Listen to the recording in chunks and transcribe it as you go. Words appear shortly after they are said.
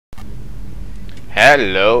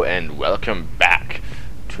Hello and welcome back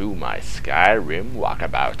to my Skyrim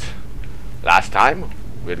walkabout. Last time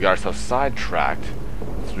we had got ourselves sidetracked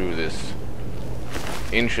through this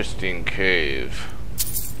interesting cave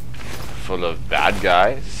full of bad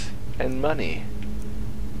guys and money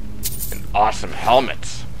and awesome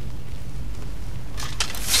helmets.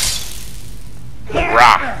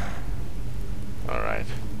 Rah! Alright.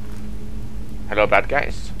 Hello bad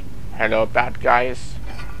guys. Hello bad guys.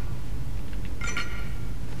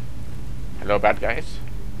 Hello, bad guys.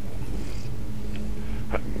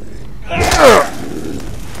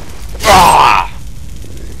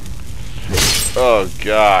 Oh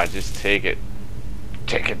God, just take it.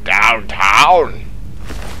 Take it downtown.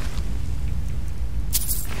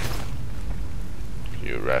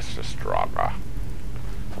 You restless Draugr.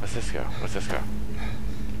 What's this go? What's this go?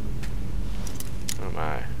 Oh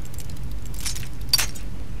my.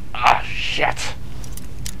 Ah, shit.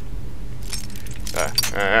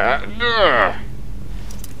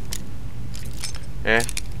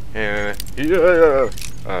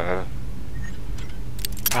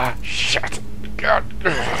 Shit! God!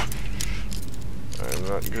 I'm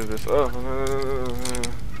not good at this.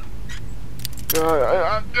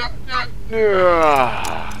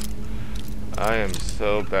 I am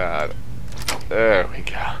so bad. There we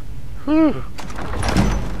go. Whew.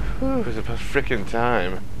 Whew, it's about frickin'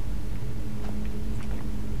 time.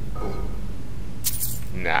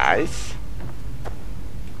 Nice.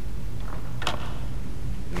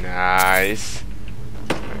 Nice.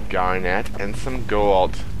 A garnet and some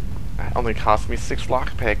gold. That only cost me 6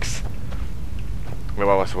 lockpicks. Wait,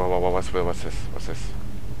 what's this? What's this?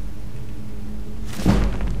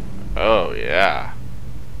 Oh, yeah.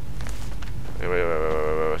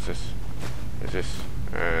 Wait, what's this? What's this?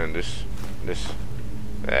 And this.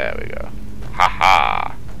 There we go.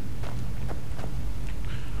 Haha.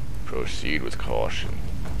 Proceed with caution.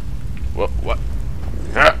 What?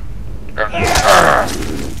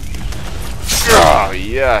 Oh,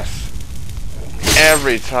 yes.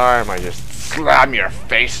 Every time I just slam your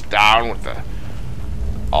face down with the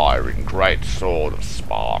iron great sword of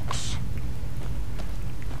sparks.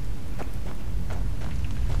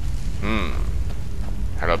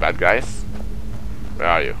 Hello, bad guys. Where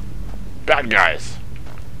are you? Bad guys!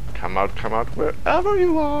 Come out, wherever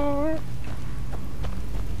you are.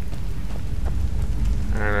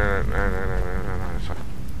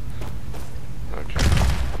 Okay.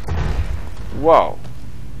 Whoa.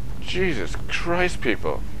 Jesus Christ,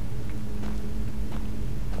 people.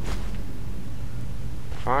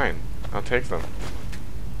 Fine. I'll take them.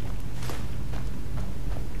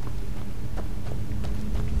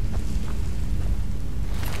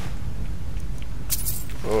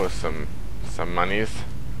 Oh, some monies.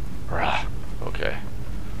 Rah. Okay.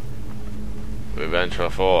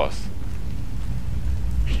 Revengeful force.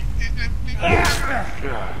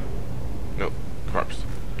 No, corpse.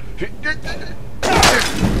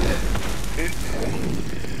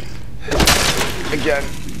 Again.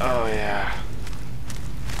 Oh yeah.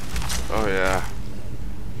 Oh yeah.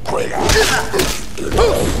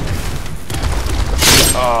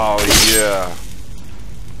 Oh yeah.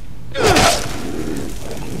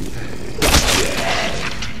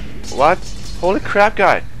 What? Holy crap,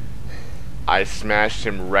 guy. I smashed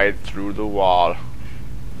him right through the wall.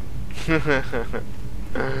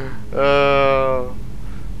 Oh,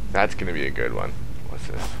 that's gonna be a good one. What's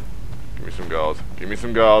this? Give me some gold. Give me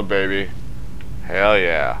some gold, baby. Hell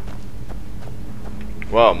yeah.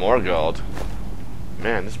 Whoa, more gold.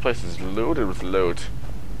 Man, this place is loaded with loot.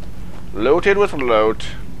 Loaded with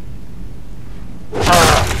loot.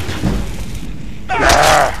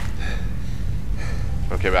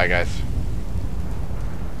 Okay, bad guys.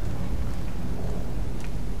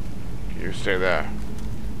 You stay there.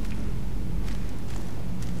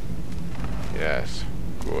 Yes,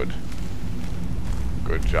 good.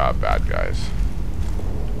 Good job, bad guys.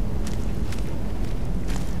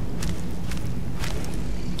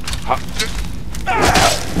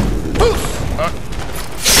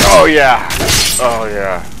 Oh yeah! Oh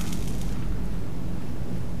yeah!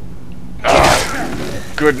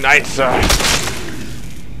 Good night, sir.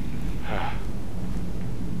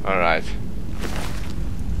 All right.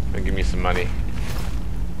 Give me some money.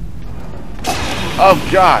 Oh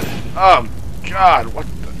God! Oh God! What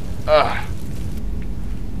the?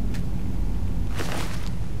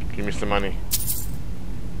 Give me some money.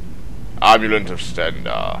 Amulet of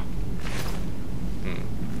Stendar.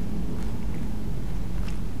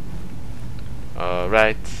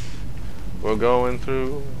 Alright. We're going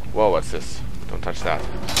through. Whoa, what's this? Don't touch that.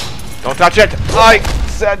 Don't touch it! I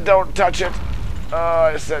said don't touch it!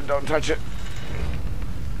 I said don't touch it.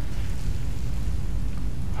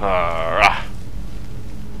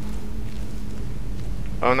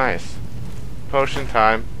 Oh, nice. Potion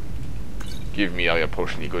time. Give me all your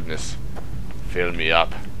potion-y goodness. Fill me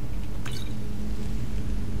up.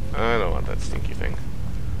 I don't want that stinky thing.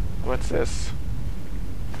 What's this?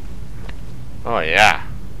 Oh, yeah.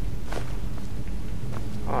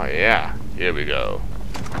 Oh, yeah. Here we go.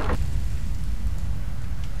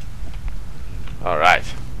 Alright.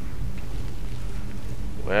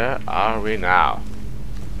 Where are we now?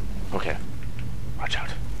 Okay. Watch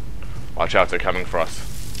out. Watch out, they're coming for us.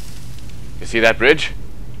 You see that bridge?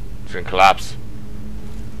 It's gonna collapse.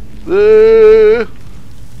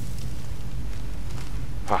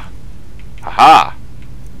 Ha. Ha-ha!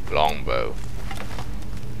 Longbow.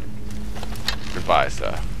 Goodbye,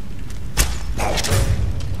 sir.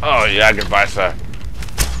 Oh, yeah, goodbye, sir.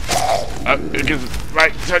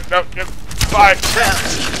 Right, no, goodbye.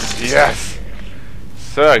 Yes.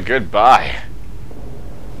 Sir, goodbye.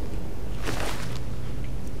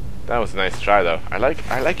 That was a nice try, though. I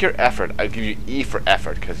like your effort. I'll give you E for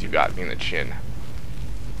effort, because you got me in the chin.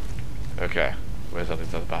 Okay. Where's all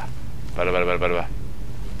this other bar?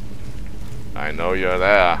 I know you're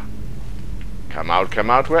there. Come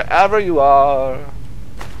out wherever you are.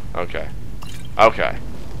 Okay. Okay.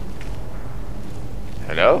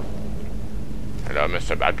 Hello? Hello,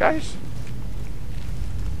 Mr. Bad Guys?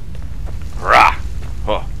 Rah!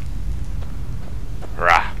 Huh.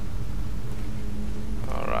 Rah.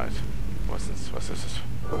 Alright. What's this? What's this?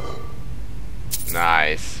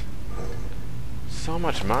 Nice. So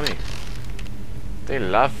much money. They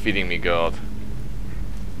love feeding me gold.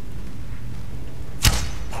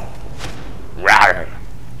 Rawr!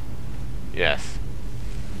 Yes.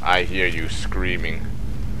 I hear you screaming.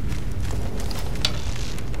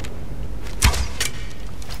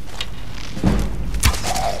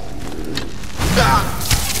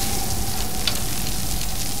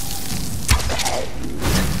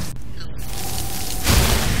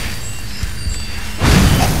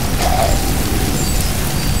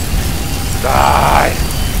 Die!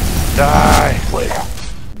 Die!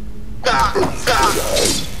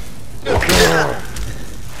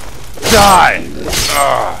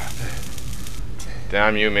 Die!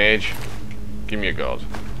 Damn you, mage. Give me your gold.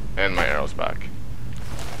 And my arrows back.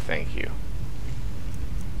 Thank you.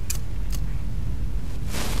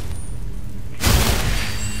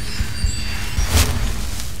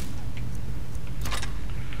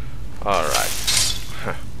 Alright.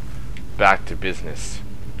 Back to business.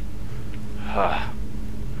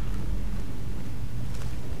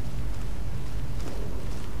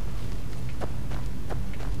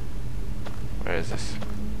 Where is this?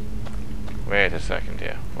 Wait a second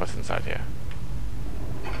here. What's inside here?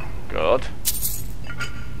 Gold.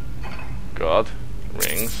 Gold.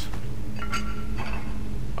 Rings.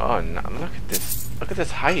 Oh, no, look at this. Look at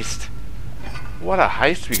this heist. What a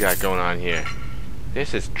heist we got going on here.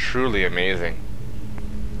 This is truly amazing.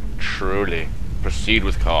 Truly. Proceed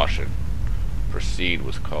with caution. Proceed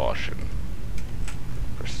with caution.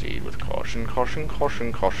 Proceed with caution. Caution,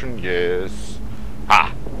 caution, caution, yes.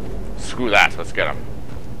 Ha! Screw that. Let's get him.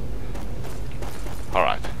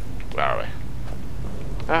 Alright. Where are we?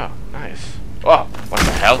 Oh, nice. Oh, what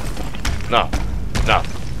the hell? No. No.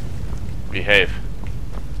 Behave.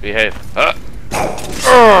 Behave. I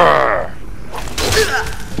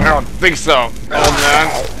don't think so, old man.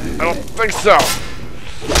 I don't think so.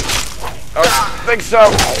 I don't think so,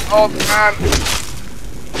 old man.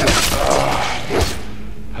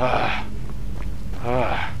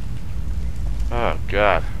 Oh,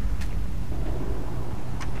 God.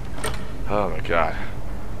 Oh, my God.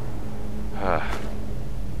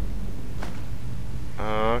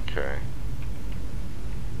 Okay.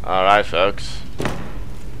 Alright, folks.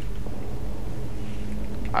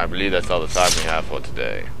 I believe that's all the time we have for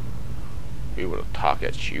today. We will talk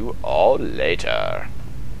at you all later.